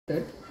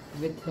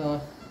with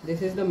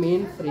this is the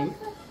main frame.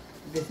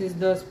 This is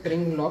the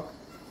spring lock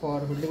for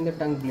holding the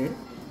tongue blade.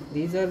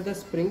 These are the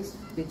springs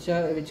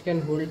which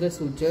can hold the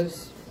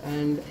sutures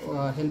and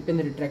help in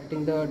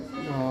retracting the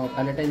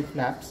palatine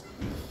flaps.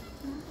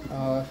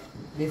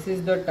 This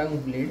is the tongue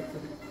blade.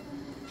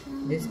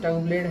 This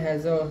tongue blade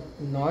has a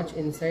notch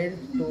inside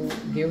to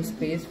give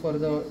space for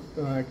the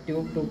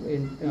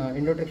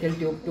endotracheal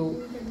tube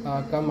to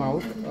come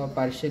out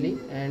partially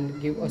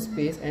and give a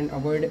space and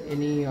avoid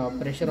any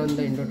pressure on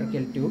the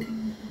endotracheal tube.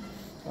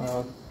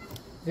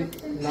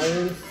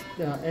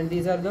 And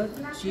these are the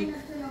cheek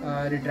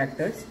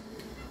retractors.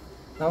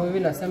 Now we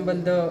will assemble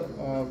the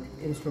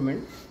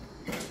instrument.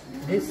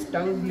 This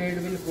tongue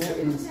blade will go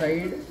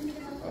inside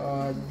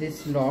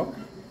this lock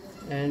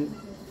and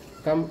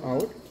come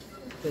out.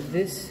 So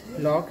this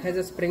lock has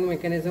a spring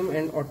mechanism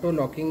and auto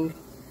locking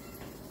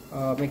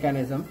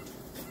mechanism.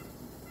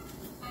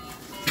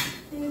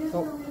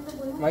 So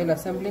while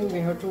assembling, we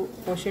have to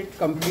push it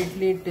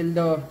completely till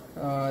the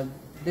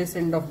this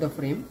end of the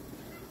frame.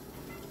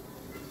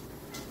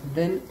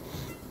 Then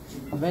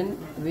when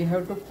we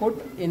have to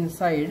put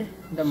inside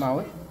the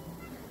mouth,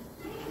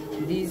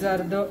 these are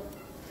the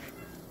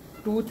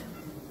tooth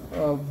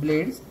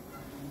blades.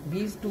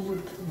 These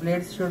tooth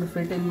blades should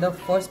fit in the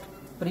first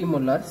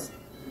premolars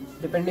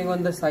depending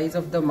on the size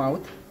of the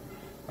mouth,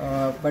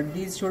 but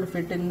these should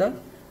fit in the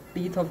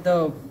teeth of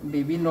the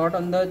baby, not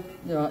on the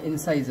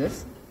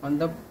incisors, on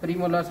the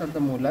premolars or the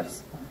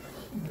molars.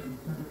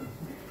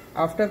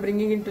 After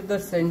bringing into the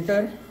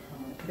center,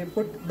 we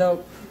put the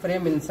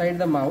frame inside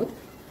the mouth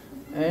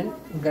and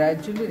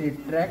gradually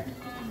retract,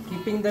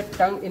 keeping the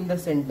tongue in the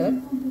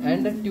center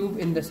and the tube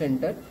in the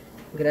center.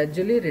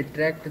 Gradually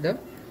retract the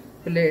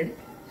blade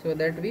so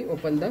that we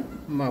open the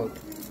mouth.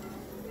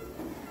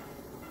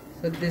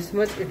 So this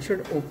much it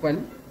should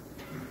open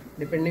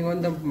depending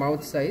on the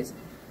mouth size.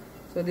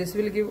 So this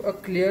will give a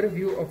clear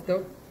view of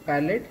the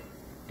palate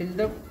till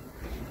the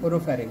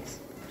oropharynx.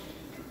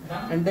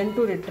 And then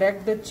to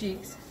retract the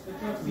cheeks,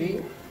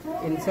 we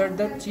insert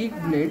the cheek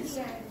blades.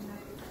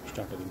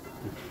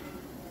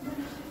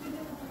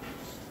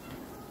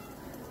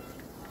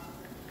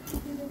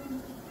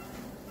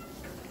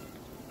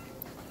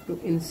 To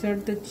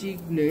insert the cheek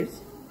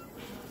blades,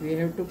 we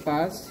have to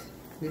pass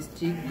this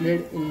cheek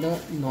blade in the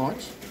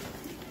notch,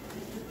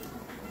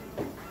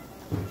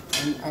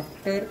 and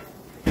after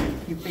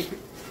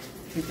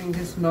keeping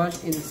this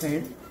notch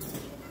inside,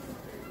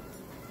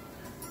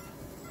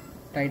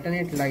 tighten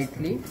it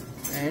lightly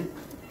and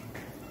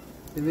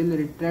we will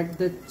retract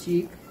the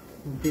cheek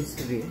this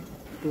way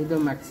to the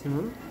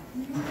maximum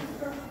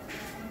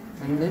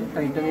and then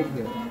tighten it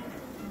here.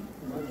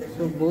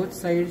 So both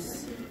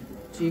sides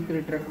cheek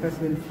retractors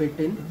will fit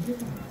in.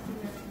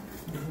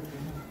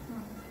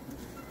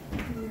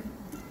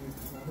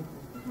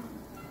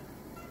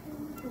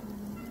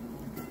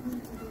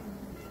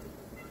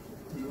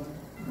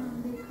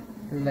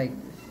 Like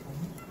this.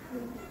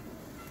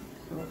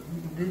 So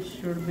this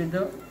should be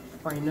the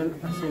final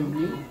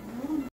assembly.